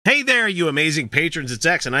you amazing patrons. It's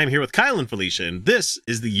X, and I'm here with Kyle and Felicia, and this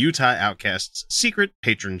is the Utah Outcasts Secret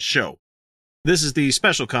Patron Show. This is the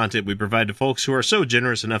special content we provide to folks who are so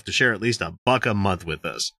generous enough to share at least $1 a month with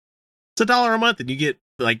us. It's $1 a month, and you get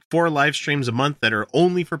like 4 live streams a month that are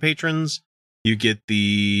only for patrons. You get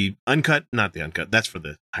the uncut, not the uncut, that's for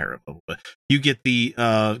the higher up level, but you get the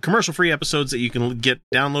commercial-free episodes that you can get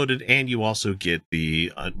downloaded, and you also get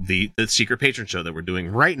the Secret Patron Show that we're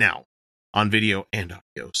doing right now on video and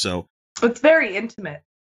audio. So it's very intimate.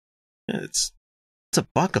 It's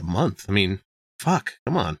 $1 a month. I mean, fuck,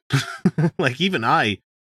 come on. Like even I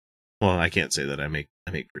can't say that I make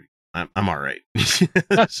pretty. I'm all right.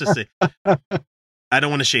 Let's just say I don't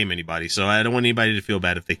want to shame anybody, so I don't want anybody to feel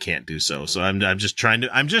bad if they can't do so. So I'm just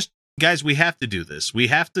guys, we have to do this. We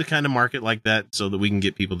have to kind of market like that so that we can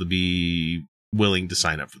get people to be willing to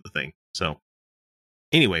sign up for the thing. So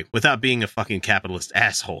anyway, without being a fucking capitalist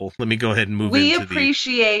asshole, let me go ahead and move into We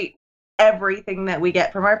appreciate everything that we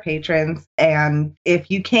get from our patrons, and if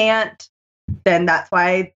you can't, then that's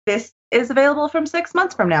why this is available from 6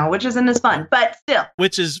 months from now, which isn't as fun, but still.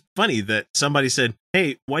 Which is funny that somebody said,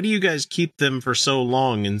 hey, why do you guys keep them for so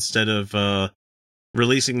long instead of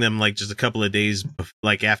releasing them like just a couple of days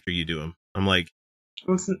like after you do them? I'm like,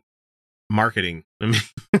 marketing. I mean,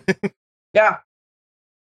 yeah.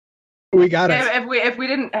 We got it.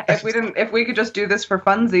 If we could just do this for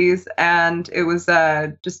funsies, and it was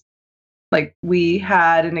just like we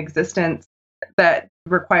had an existence that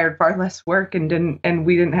required far less work and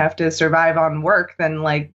we didn't have to survive on work, then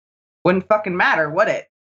like wouldn't fucking matter, would it?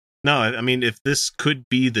 No, I mean, if this could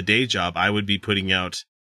be the day job, I would be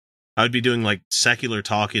doing like secular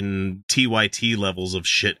talk in TYT levels of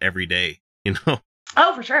shit every day, you know?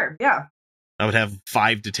 Oh, for sure. Yeah. I would have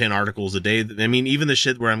 5 to 10 articles a day. I mean, even the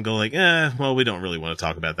shit where I'm going like, well, we don't really want to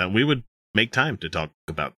talk about that. We would make time to talk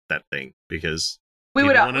about that thing because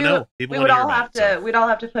we'd all have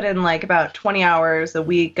to put in like about 20 hours a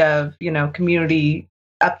week of, community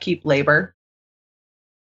upkeep labor.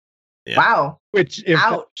 Yeah. Wow.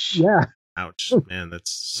 Ouch. Yeah. Ouch, man,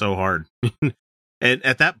 that's so hard. And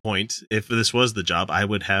at that point, if this was the job, I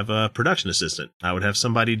would have a production assistant. I would have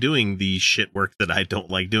somebody doing the shit work that I don't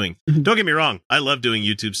like doing. Don't get me wrong. I love doing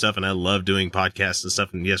YouTube stuff and I love doing podcasts and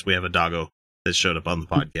stuff. And yes, we have a doggo that showed up on the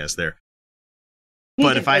podcast there.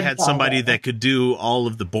 But if I had somebody that could do all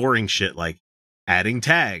of the boring shit, like adding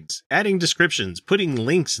tags, adding descriptions, putting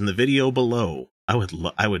links in the video below, I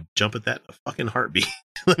would jump at that in a fucking heartbeat.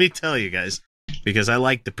 Let me tell you guys, because I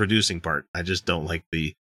like the producing part. I just don't like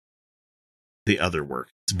the other work.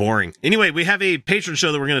 It's boring. Anyway, we have a patron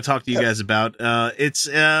show that we're going to talk to you guys about.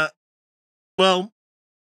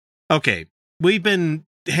 Okay. We've been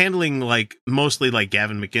handling like mostly like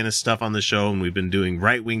Gavin McInnes stuff on the show, and we've been doing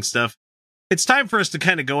right-wing stuff. It's time for us to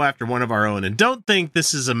kind of go after one of our own, and don't think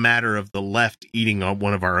this is a matter of the left eating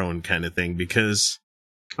one of our own kind of thing, because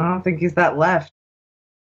I don't think he's that left.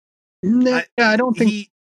 I don't think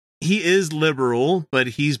he is liberal, but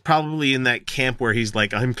he's probably in that camp where he's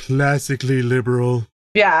like, I'm classically liberal.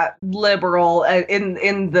 Yeah, liberal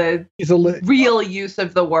in the real use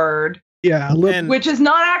of the word. Yeah, which is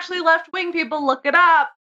not actually left-wing. People look it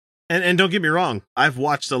up. And don't get me wrong, I've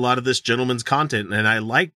watched a lot of this gentleman's content, and I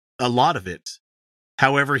like a lot of it.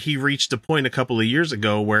 However, he reached a point a couple of years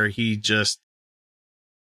ago where he just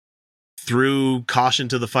threw caution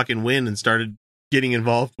to the fucking wind and started getting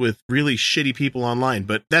involved with really shitty people online.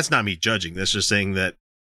 But that's not me judging. That's just saying that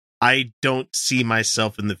I don't see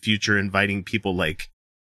myself in the future inviting people like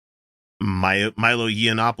Milo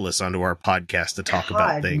Yiannopoulos onto our podcast to talk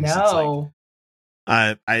about things. No.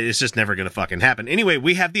 It's just never going to fucking happen. Anyway,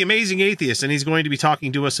 we have the amazing atheist, and he's going to be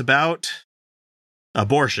talking to us about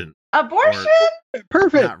abortion.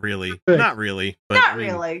 Perfect. Not really. Perfect. Not really. But, not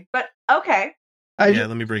really, but okay.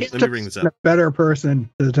 Let me bring this up. A better person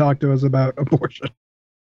to talk to us about abortion.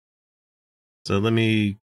 So let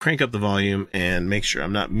me crank up the volume and make sure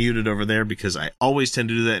I'm not muted over there, because I always tend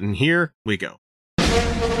to do that. And here we go.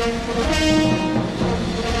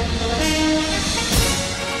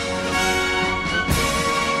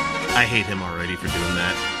 I hate him already for doing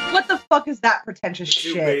that. What the fuck is that pretentious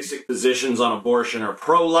shit? 2 basic positions on abortion are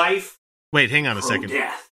pro-life. Wait, hang on a second.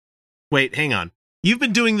 Pro-death. Wait, hang on. You've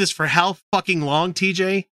been doing this for how fucking long,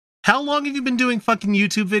 TJ? How long have you been doing fucking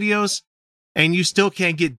YouTube videos? And you still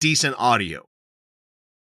can't get decent audio?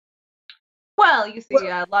 Well, you see,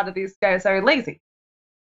 a lot of these guys are lazy.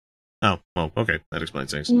 Oh, well, okay. That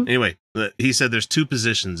explains things. Anyway, he said there's 2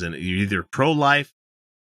 positions in it. You're either pro-life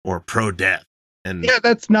or pro-death. And yeah,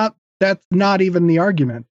 that's not even the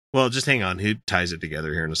argument. Well, just hang on. He ties it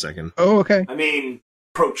together here in a second. Oh, okay. I mean,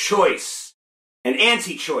 pro-choice and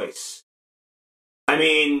anti-choice. I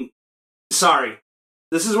mean, sorry.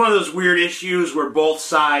 This is one of those weird issues where both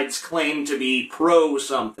sides claim to be pro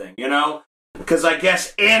something, you know? Because I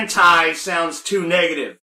guess anti sounds too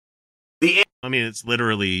negative. I mean, it's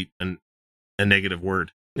literally a negative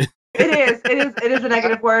word. It is a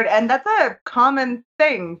negative word, and that's a common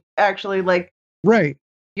thing, actually. Like, Right.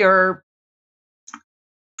 you're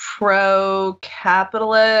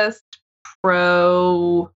pro-capitalist,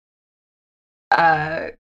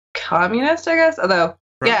 pro-communist, I guess. Although,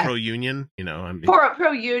 Pro-union, you know. I mean,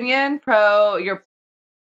 pro-union, you're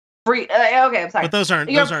free. Okay, I'm sorry. But those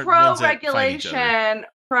aren't You're ones that fight each other. pro-regulation,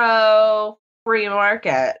 pro-free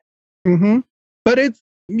market. Mm-hmm. But it's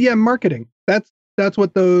marketing. That's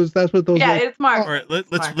what those. Yeah, it's marketing. All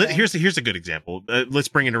right, here's a good example. Let's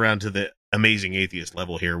bring it around to the amazing atheist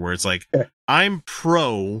level here, where it's like, I'm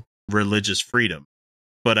pro religious freedom,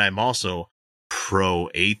 but I'm also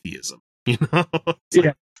pro atheism. You know?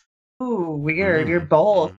 Yeah. Ooh, weird. You're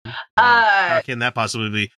both. How can that possibly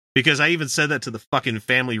be? Because I even said that to the fucking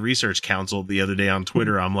Family Research Council the other day on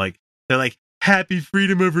Twitter. I'm like, they're like, Happy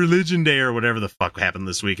Freedom of Religion Day or whatever the fuck happened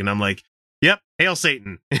this week, and I'm like, yep, hail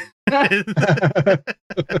Satan. Okay,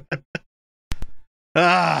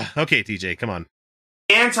 TJ, come on.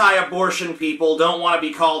 Anti-abortion people don't want to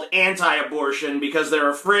be called anti-abortion because they're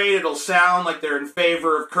afraid it'll sound like they're in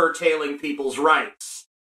favor of curtailing people's rights.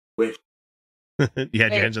 Which You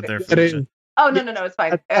had your hands up there. Oh, no, it's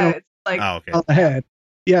fine. It's like, okay. On the head.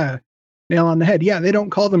 Yeah. Nail on the head. Yeah, they don't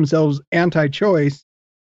call themselves anti-choice.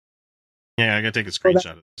 Yeah, I gotta take a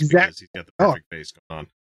screenshot of this because he's got the perfect face going on.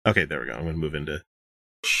 Okay, there we go. I'm gonna move into.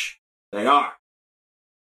 They are.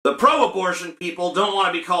 The pro-abortion people don't want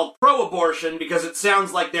to be called pro-abortion because it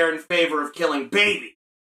sounds like they're in favor of killing babies.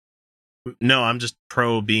 No, I'm just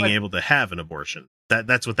pro being able to have an abortion.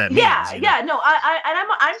 That's what that means. Yeah. No,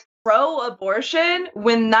 I'm pro-abortion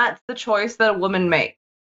when that's the choice that a woman makes.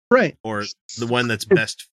 Right. Or the one that's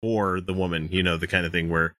best for the woman. You know, the kind of thing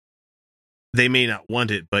where they may not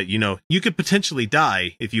want it, but you know, you could potentially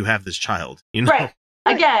die if you have this child. You know. Right.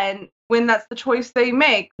 Again, when that's the choice they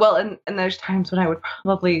make. Well, and there's times when I would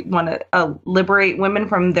probably want to liberate women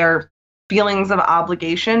from their feelings of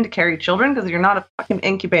obligation to carry children because you're not a fucking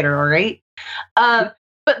incubator, all right? But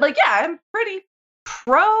like, yeah, I'm pretty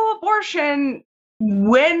pro-abortion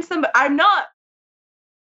when I'm not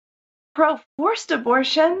pro-forced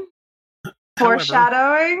abortion.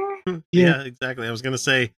 Foreshadowing. Yeah, exactly. I was going to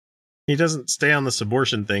say, he doesn't stay on this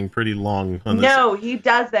abortion thing pretty long. On this. No, he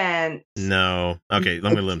doesn't. No. Okay, I'm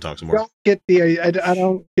going to let him talk some more. I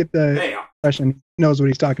don't get the impression he knows what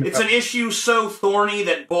he's talking about. It's an issue so thorny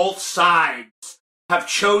that both sides have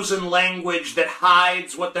chosen language that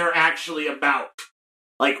hides what they're actually about.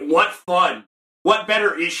 Like, what fun. What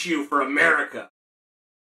better issue for America?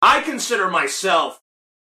 I consider myself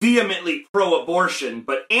vehemently pro-abortion,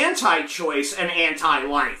 but anti-choice and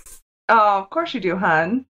anti-life. Oh, of course you do,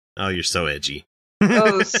 hon. Oh, you're so edgy.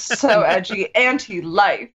 Oh, so edgy.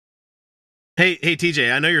 Anti-life. Hey,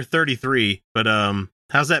 TJ, I know you're 33, but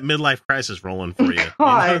how's that midlife crisis rolling for you?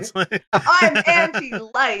 God. You know, like... I'm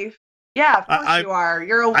anti-life. Yeah, of course you are.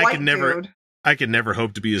 You're a white dude. I could never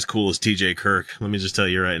hope to be as cool as TJ Kirk. Let me just tell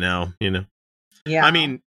you right now, you know. Yeah. I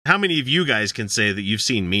mean, how many of you guys can say that you've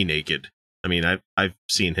seen me naked? I mean, I've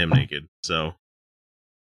seen him naked. So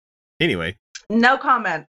anyway. No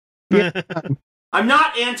comment. I'm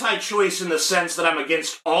not anti-choice in the sense that I'm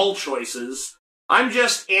against all choices. I'm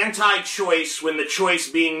just anti-choice when the choice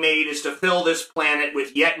being made is to fill this planet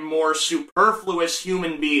with yet more superfluous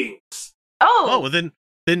human beings. Oh, well then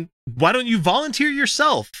why don't you volunteer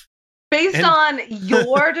yourself? Based on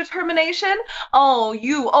your determination?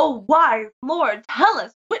 Oh, wise Lord, tell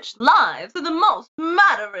us which lives are the most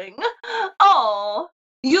mattering. Oh,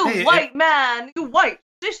 you white man, you white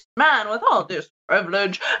cis man with all this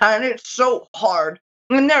privilege, and it's so hard.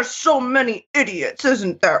 And there's so many idiots,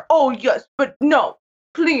 isn't there? Oh, yes, but no.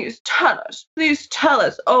 Please tell us,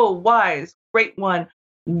 oh, wise, great one,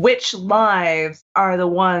 which lives are the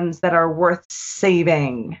ones that are worth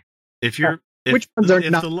saving? Which ones are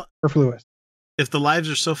not superfluous? If the lives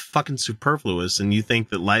are so fucking superfluous and you think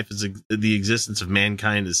that life is the existence of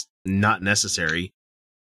mankind is not necessary,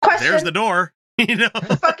 there's the door. You know?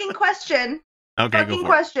 Fucking question. Okay, fucking go for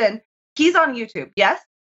question. It. He's on YouTube, yes?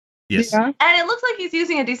 Yes. Yeah. And it looks like he's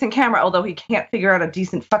using a decent camera, although he can't figure out a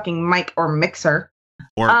decent fucking mic or mixer.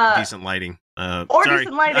 Or decent lighting.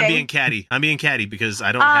 Decent lighting. I'm being catty because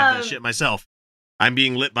I don't have that shit myself. I'm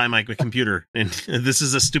being lit by my computer, and this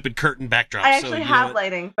is a stupid curtain backdrop. I actually have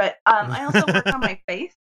lighting, but I also work on my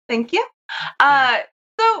face. Thank you.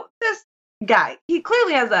 So this guy, he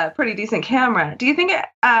clearly has a pretty decent camera. Do you think it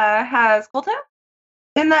has Coltan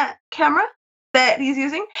in that camera? that he's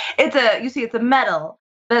using. It's a metal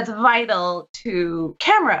that's vital to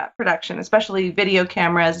camera production, especially video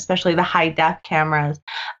cameras, especially the high def cameras.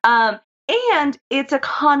 And it's a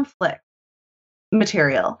conflict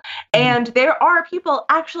material. And there are people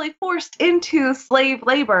actually forced into slave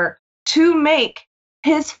labor to make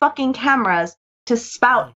his fucking cameras to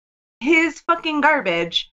spout his fucking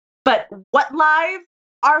garbage. But what lives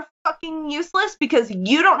are fucking useless because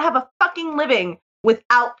you don't have a fucking living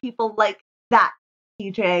without people like that,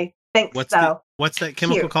 TJ. Thanks. What's that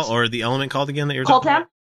chemical called, or the element called again that you're talking about?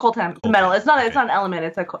 Coltan. It's a metal. It's not an element.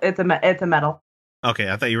 It's a metal. Okay,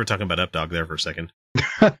 I thought you were talking about Up Dog there for a second.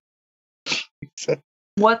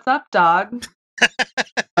 What's up, dog?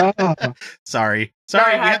 Sorry. We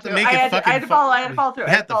have to make it fucking. I had to follow through.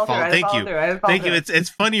 Thank you. It's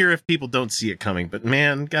funnier if people don't see it coming, but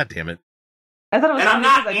man, god damn it. I thought it was. And I'm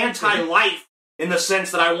not anti-life in the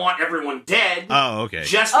sense that I want everyone dead. Oh, okay.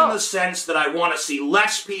 Just in the sense that I want to see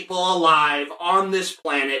less people alive on this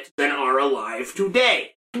planet than are alive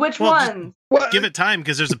today. Which ones? Give it time,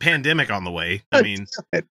 because there's a pandemic on the way. I mean,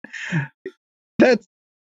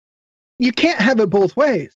 you can't have it both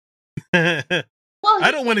ways. Well,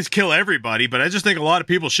 I don't want to kill everybody, but I just think a lot of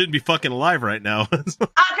people shouldn't be fucking alive right now.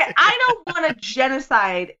 Okay, I don't want to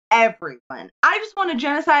genocide everyone. I just want to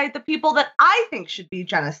genocide the people that I think should be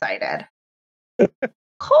genocided.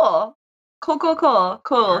 Cool.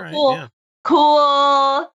 Right, yeah.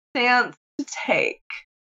 Cool stance to take.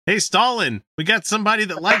 Hey, Stalin, we got somebody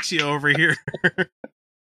that likes you over here.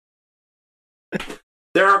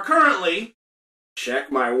 There are currently,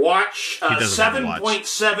 check my watch,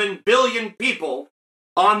 7.7 billion people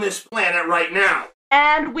on this planet right now.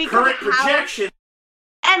 And we current could projection.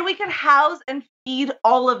 And we could house and feed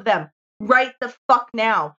all of them right the fuck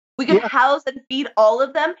now. We could house and feed all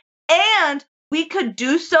of them, and we could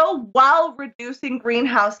do so while reducing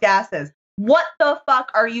greenhouse gases. What the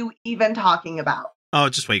fuck are you even talking about? Oh,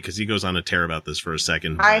 just wait, because he goes on a tear about this for a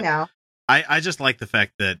second. I know. I just like the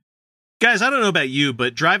fact that, guys, I don't know about you,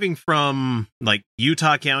 but driving from like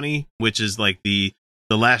Utah County, which is like the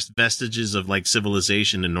last vestiges of like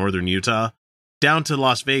civilization in northern Utah, down to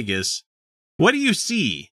Las Vegas, what do you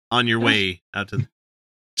see on your way out to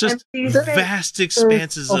just vast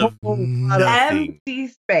expanses of nothing? Empty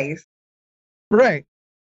space. Right.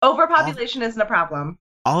 Overpopulation isn't a problem.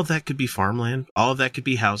 All of that could be farmland. All of that could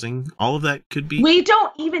be housing. All of that could be... We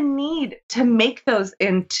don't even need to make those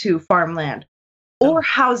into farmland or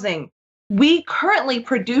housing. We currently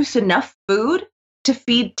produce enough food to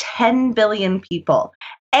feed 10 billion people.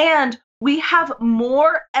 And we have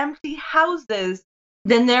more empty houses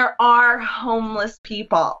than there are homeless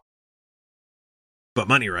people. But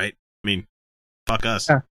money, right? I mean, fuck us.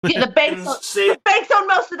 Yeah, the banks own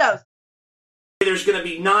most of those. There's going to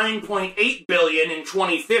be 9.8 billion in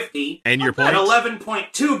 2050, and your point, and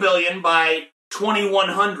 11.2 billion by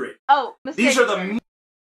 2100. Oh, mistake. These are the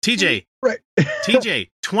TJ. Right. TJ,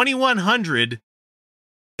 2100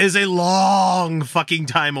 is a long fucking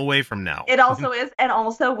time away from now. It also is, and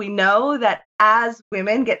also we know that as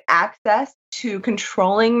women get access to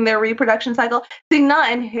controlling their reproduction cycle, see,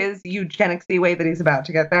 not in his eugenicsy way that he's about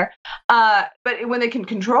to get there, but when they can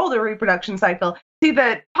control their reproduction cycle, see,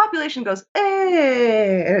 the population goes,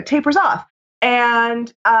 and it tapers off.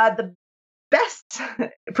 And the best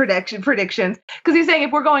predictions, because he's saying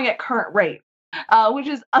if we're going at current rate, which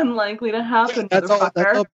is unlikely to happen. That's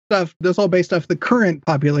all based off the current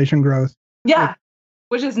population growth. Yeah,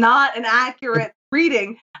 which is not an accurate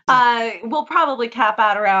reading. We'll probably cap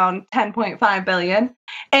out around 10.5 billion.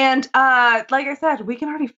 And like I said, we can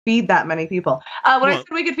already feed that many people. I said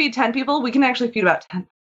we could feed 10 people, we can actually feed about 10.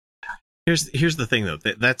 Here's the thing, though.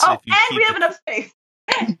 That's if you and we have enough space.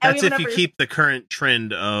 That's if you keep the current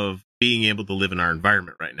trend of being able to live in our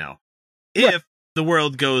environment right now. If the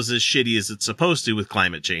world goes as shitty as it's supposed to with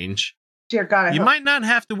climate change, dear God, you might not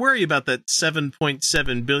have to worry about that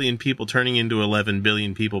 7.7 billion people turning into 11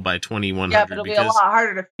 billion people by 2100. Yeah, but it'll be a lot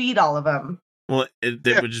harder to feed all of them. Well,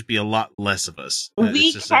 there would just be a lot less of us.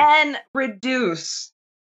 We can reduce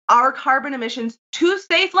our carbon emissions to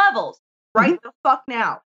safe levels right the fuck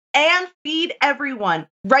now. And feed everyone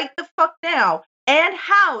right the fuck now. And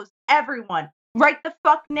house everyone right the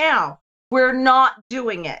fuck now. We're not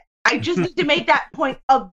doing it. I just need to make that point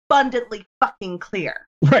abundantly fucking clear.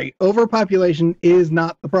 Right. Overpopulation is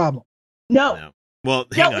not the problem. No. Well,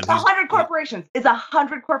 hang on. It's 100 corporations. It's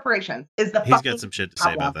 100 corporations. He's got some shit to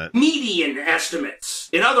say about that. Median estimates.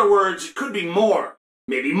 In other words, it could be more.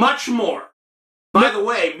 Maybe much more. By the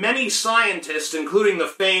way, many scientists, including the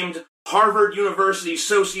famed Harvard University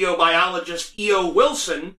sociobiologist E.O.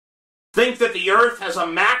 Wilson, think that the Earth has a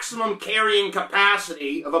maximum carrying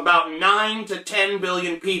capacity of about 9 to 10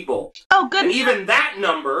 billion people. Oh, good. And even that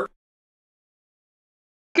number...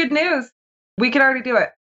 Good news. We can already do it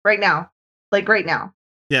right now. Like right now.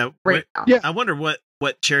 Yeah. Right now. Yeah. I wonder what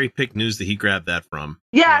cherry picked news that he grabbed that from.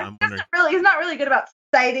 Yeah, I'm wondering. he's not really good about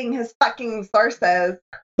citing his fucking sources.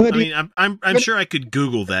 But I mean, I'm sure I could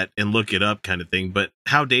Google that and look it up, kind of thing. But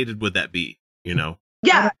how dated would that be? You know?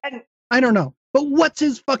 Yeah, and I don't know. But what's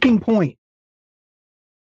his fucking point?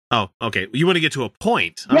 Oh, okay. You want to get to a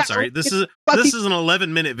point? I'm Yeah, sorry. This it's is fucking- an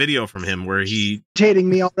 11-minute video from him where he. Irritating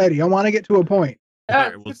me already. I want to get to a point.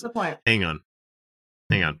 Alright, that's the point. Hang on.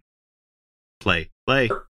 Play.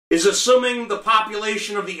 is assuming the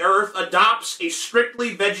population of the Earth adopts a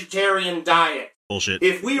strictly vegetarian diet. Bullshit.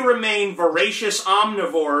 If we remain voracious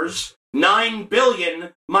omnivores, 9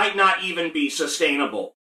 billion might not even be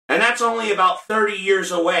sustainable. And that's only about 30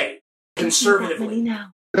 years away, conservatively.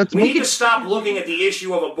 That's We me. need to stop looking at the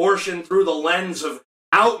issue of abortion through the lens of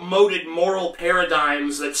outmoded moral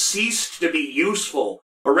paradigms that ceased to be useful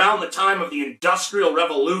around the time of the Industrial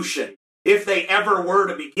Revolution, if they ever were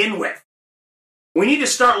to begin with. We need to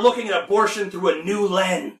start looking at abortion through a new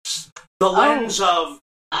lens. The lens of...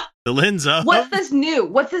 The lens up. What's this new?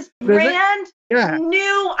 What's this brand Yeah.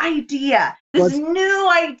 new idea? This What's- new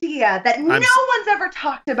idea that no one's ever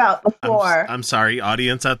talked about before. I'm sorry,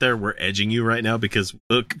 audience out there, we're edging you right now because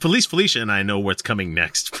Felicia and I know what's coming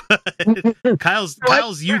next.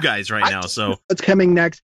 Kyle's you guys right now, so What's coming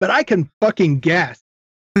next? But I can fucking guess.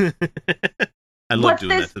 I love What's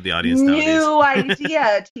doing this that to the audience nowadays. new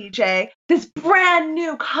idea, TJ? This brand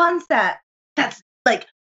new concept that's like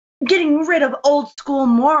getting rid of old school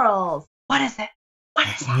morals. What is it? What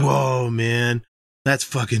is it? Whoa, man. That's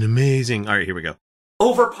fucking amazing. All right, here we go.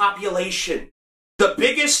 overpopulation. The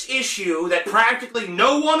biggest issue that practically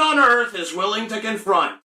no one on Earth is willing to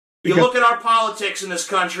confront. You look at our politics in this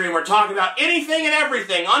country and we're talking about anything and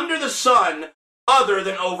everything under the sun other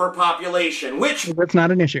than overpopulation, which... That's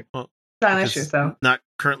not an issue. It's not an It's issue, so. Not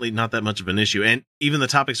that much of an issue. And even the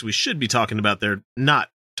topics we should be talking about, they're not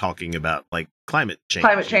talking about, like climate change.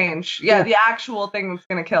 Climate change. Yeah, the actual thing that's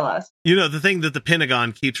going to kill us. You know, the thing that the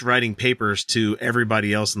Pentagon keeps writing papers to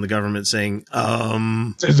everybody else in the government saying,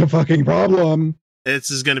 There's a fucking problem.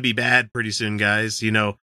 this is going to be bad pretty soon, guys. You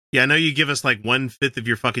know, yeah, I know you give us like 1/5 of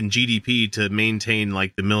your fucking GDP to maintain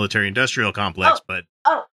like the military industrial complex, but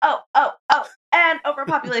And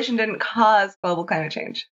overpopulation didn't cause global climate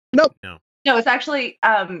change. Nope. No, it's actually,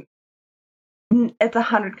 it's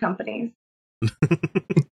 100 companies.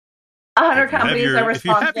 100 companies are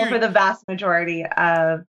responsible for the vast majority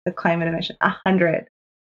of the climate emission. 100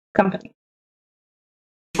 companies.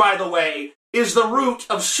 by the way, is the root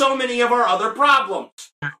of so many of our other problems.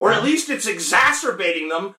 Or at least it's exacerbating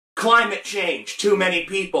them. Climate change, too many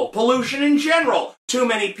people. Pollution in general, too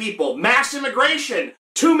many people. Mass immigration,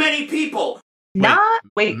 too many people. mass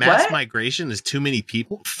what? migration is too many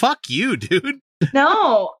people? Fuck you, dude.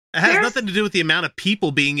 No. It has nothing to do with the amount of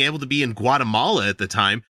people being able to be in Guatemala at the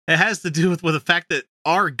time. It has to do with the fact that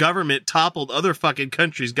our government toppled other fucking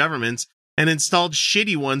countries' governments and installed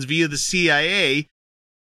shitty ones via the CIA.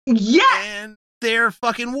 Yes! And they're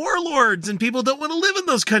fucking warlords, and people don't want to live in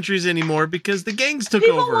those countries anymore because the gangs took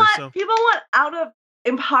over. People want out of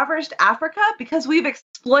impoverished Africa because we've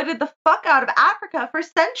exploited the fuck out of Africa for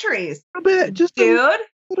centuries. A little bit, just Dude, a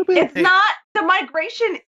little bit. it's not, the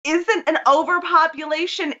migration isn't an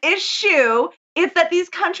overpopulation issue. It's that these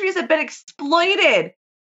countries have been exploited.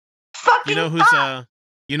 Fucking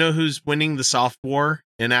You know who's winning the soft war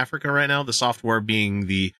in Africa right now? The soft war being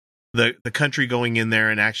the country going in there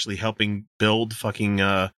and actually helping build fucking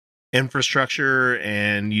infrastructure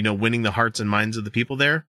and, you know, winning the hearts and minds of the people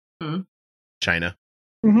there. Mm-hmm. China.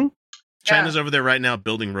 Mm-hmm. China's over there right now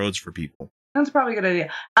building roads for people. That's probably a good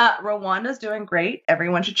idea. Rwanda's doing great.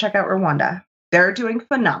 Everyone should check out Rwanda. They're doing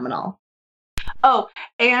phenomenal. Oh,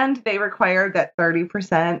 and they required that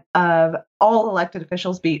 30% of all elected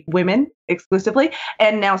officials be women exclusively.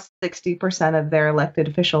 And now 60% of their elected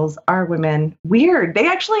officials are women. Weird. They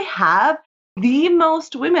actually have the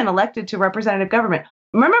most women elected to representative government.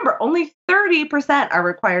 Remember, only 30% are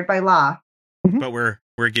required by law. But we're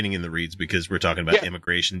getting in the reeds because we're talking about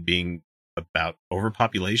immigration being about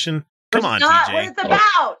overpopulation. Come on, Not TJ. what it's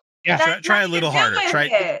about. Yeah. Try a little harder.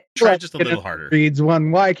 Try just a little harder. Reads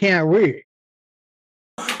one. Why can't we?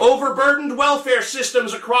 Overburdened welfare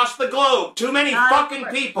systems across the globe. Too many fucking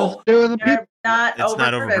people. There are the They're people. not It's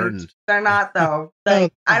not overburdened. overburdened. They're not, though.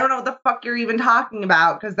 Like, I don't know what the fuck you're even talking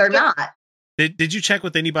about, because they're not. Did you check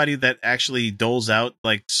with anybody that actually doles out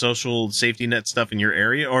like social safety net stuff in your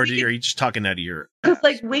area, or are you just talking out of your? Because,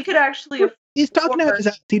 like, we could actually he's talking out his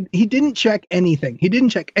ass. He didn't check anything. He didn't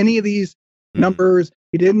check any of these numbers.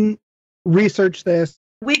 He didn't research this.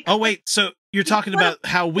 Oh, wait. So you're talking about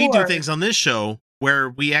how we do things on this show where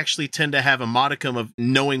we actually tend to have a modicum of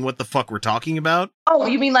knowing what the fuck we're talking about? Oh,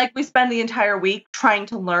 you mean like we spend the entire week trying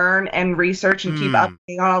to learn and research and keep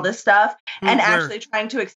updating on all this stuff and actually trying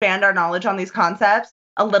to expand our knowledge on these concepts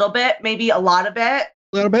a little bit, maybe a lot of it?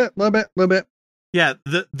 Little bit. Yeah,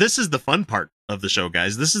 this is the fun part of the show,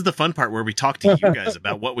 guys. This is the fun part where we talk to you guys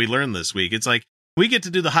about what we learned this week. It's like we get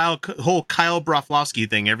to do the whole Kyle Broflovsky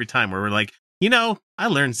thing every time where we're like, I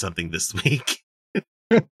learned something this week.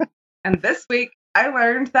 And this week, I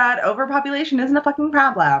learned that overpopulation isn't a fucking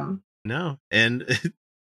problem. No, and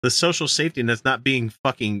the social safety net's not being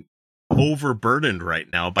fucking overburdened right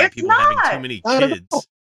now by people having too many kids.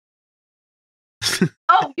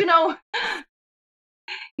 Oh,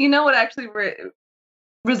 what actually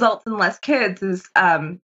results in less kids is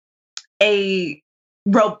a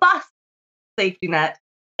robust safety net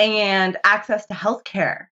and access to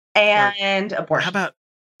healthcare and abortion.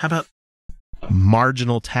 How about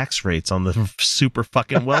marginal tax rates on the super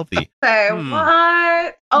fucking wealthy? Say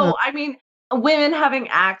what? Oh, I mean, women having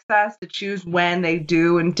access to choose when they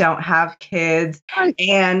do and don't have kids,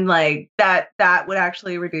 and like that would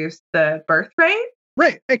actually reduce the birth rate.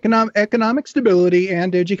 Right. Economic stability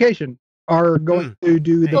and education are going to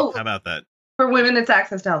do the. How about that? For women, it's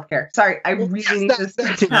access to healthcare. Sorry, I really need this.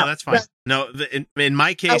 No, that's fine. No, in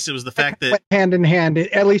my case, it was the fact that hand in hand,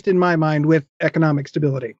 at least in my mind, with economic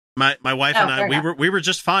stability. My wife and I, we were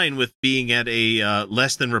just fine with being at a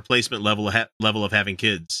less than replacement level of having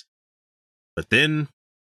kids. But then,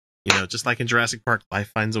 just like in Jurassic Park,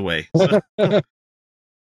 life finds a way. So.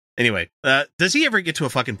 Anyway, does he ever get to a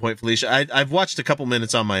fucking point, Felicia? I've watched a couple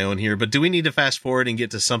minutes on my own here, but do we need to fast forward and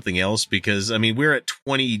get to something else? Because, we're at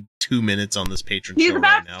 22 minutes on this Patron show right now.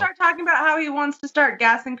 He's about to start talking about how he wants to start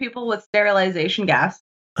gassing people with sterilization gas.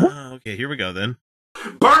 Okay, here we go then.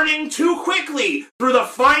 Burning too quickly through the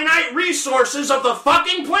finite resources of the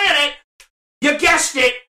fucking planet. You guessed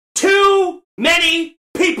it. Too many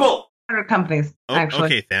people. 100 companies, actually.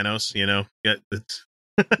 Okay, Thanos,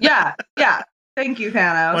 Yeah. Thank you,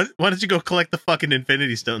 Thanos. Why don't you go collect the fucking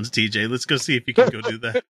Infinity Stones, TJ? Let's go see if you can go do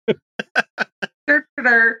that.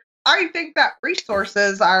 I think that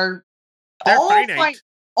resources are They're finite.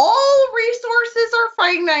 All resources are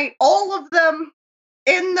finite. All of them,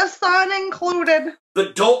 in the sun included. The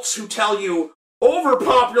dolts who tell you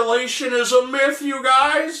overpopulation is a myth, you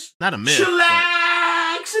guys. Not a myth.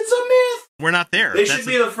 Chillax, it's a myth. We're not there. They should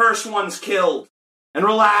be the first ones killed. And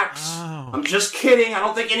relax. Oh. I'm just kidding. I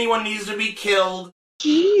don't think anyone needs to be killed.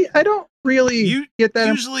 I don't really get that.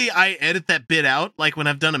 Usually I edit that bit out, like when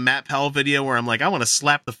I've done a Matt Powell video where I'm like, I want to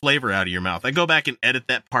slap the flavor out of your mouth. I go back and edit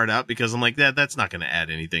that part out because I'm like, that's not going to add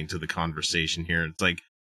anything to the conversation here. It's like,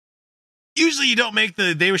 usually you don't make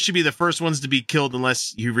they should be the first ones to be killed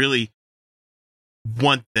unless you really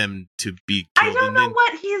want them to be killed. I don't know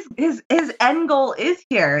what his end goal is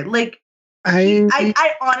here. Like, I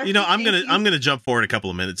honestly, I'm gonna jump forward a couple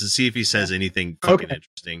of minutes and see if he says anything fucking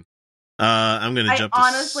interesting. I'm gonna jump. I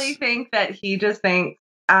honestly think that he just thinks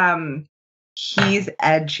he's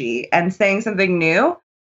edgy and saying something new.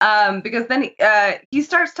 Because then he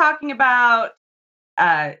starts talking about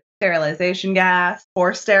sterilization gas,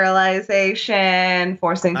 forced sterilization,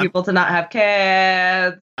 forcing people to not have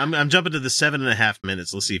kids. I'm jumping to the 7.5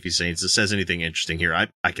 minutes. Let's see if he says anything interesting here.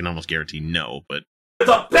 I can almost guarantee no, but.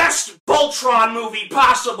 The best Voltron movie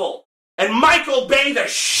possible, and Michael Bay the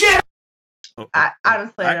shit.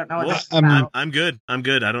 Honestly, I don't know what that's about. I'm good.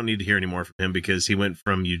 I don't need to hear any more from him because he went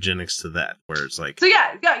from eugenics to that, where it's like. So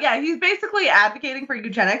yeah. He's basically advocating for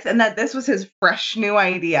eugenics, and that this was his fresh new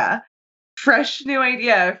idea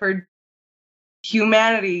for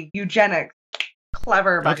humanity. Eugenics,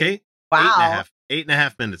 clever. Buddy. Okay. Wow.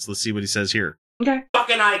 8.5 minutes. Let's see what he says here. Okay.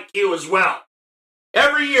 Fucking IQ as well.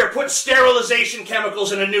 Every year, put sterilization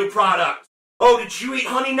chemicals in a new product. Oh, did you eat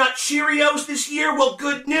Honey Nut Cheerios this year? Well,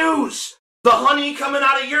 good news. The honey coming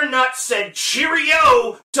out of your nuts said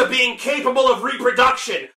Cheerio to being capable of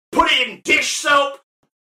reproduction. Put it in dish soap.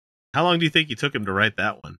 How long do you think it took him to write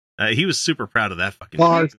that one? He was super proud of that fucking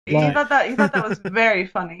thing. He thought that was very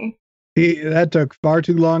funny. That took far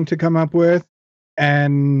too long to come up with,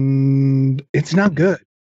 and it's not good.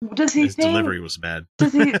 Does he His think delivery was bad?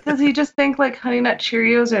 Does he just think like Honey Nut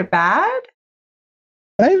Cheerios are bad?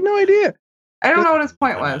 I have no idea. I don't know what his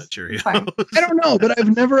point was. I don't know, but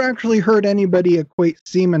I've never actually heard anybody equate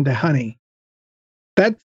semen to honey.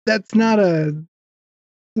 That's not a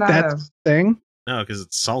thing. No, because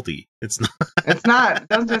it's salty. It's not. It's not. It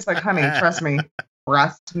doesn't taste like honey. Trust me.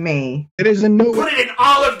 Trust me. It is in no way. Put it in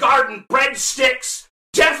Olive Garden breadsticks.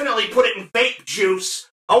 Definitely put it in vape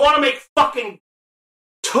juice. I want to make fucking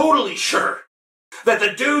totally sure that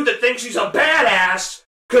the dude that thinks he's a badass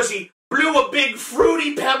because he blew a big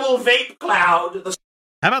fruity pebble vape cloud.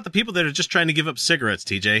 How about the people that are just trying to give up cigarettes,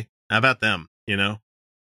 TJ? How about them, you know?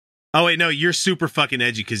 Oh, wait, no, you're super fucking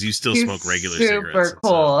edgy because you still smoke regular cigarettes. Super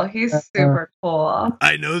cool. He's super cool.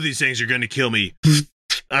 I know these things are going to kill me.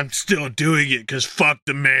 I'm still doing it because fuck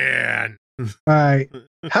the man. All right.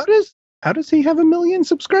 How does he have 1 million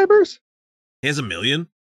subscribers? He has 1 million?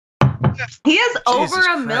 He has over Jesus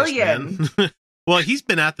 1 million. Christ, well, he's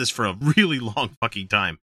been at this for a really long fucking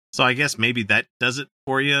time. So I guess maybe that does it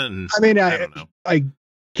for you. And I mean, I don't know. I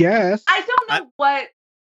guess. I don't know what.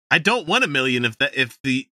 I don't want 1 million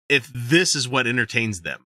if this is what entertains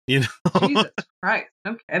them. You know? Jesus Christ.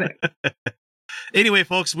 No kidding. Anyway,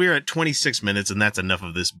 folks, we're at 26 minutes, and that's enough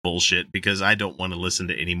of this bullshit because I don't want to listen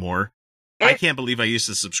to any more. I can't believe I used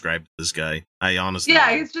to subscribe to this guy. I honestly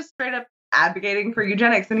don't. He's just straight up advocating for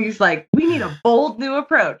eugenics, and he's like, we need a bold new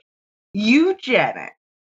approach. Eugenics.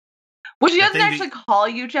 Which he doesn't actually call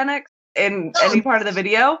eugenics in any part of the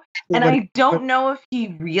video, and I don't know if he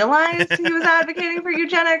realized he was advocating for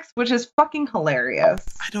eugenics, which is fucking hilarious.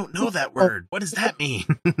 I don't know that word. What does that mean?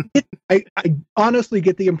 I honestly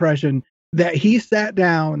get the impression that he sat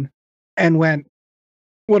down and went,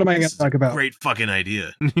 what am I going to talk about? Great fucking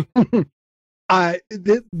idea.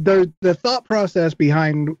 The thought process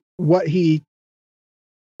behind what he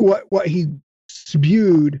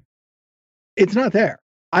spewed, it's not there.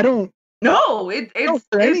 I don't. No, it's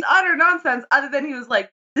utter nonsense. Other than he was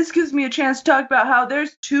like, this gives me a chance to talk about how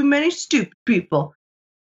there's too many stupid people.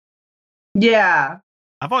 Yeah.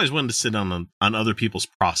 I've always wanted to sit on other people's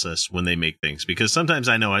process when they make things, because sometimes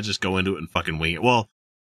I know I just go into it and fucking wing it. Well,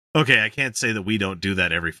 okay, I can't say that we don't do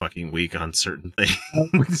that every fucking week on certain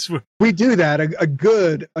things. We do that a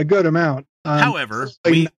good amount. However,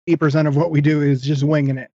 90% of what we do is just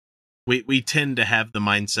winging it. We tend to have the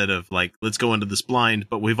mindset of like, let's go into this blind,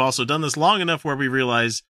 but we've also done this long enough where we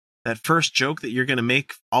realize that first joke that you're going to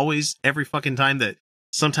make always every fucking time that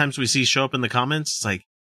sometimes we see show up in the comments, it's like,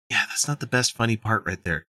 yeah, that's not the best funny part right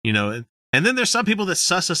there, you know? And then there's some people that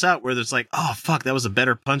suss us out where there's like, oh, fuck, that was a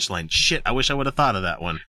better punchline. Shit, I wish I would have thought of that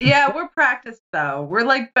one. Yeah, we're practiced, though. We're,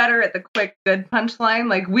 like, better at the quick, good punchline.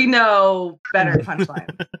 Like, we know better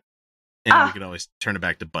punchline. And we can always turn it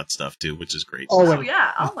back to butt stuff, too, which is great. Oh,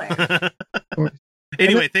 yeah, always.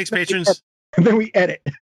 Anyway, thanks, patrons. And then we edit.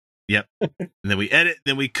 Yep. And then we edit,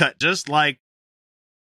 then we cut, just like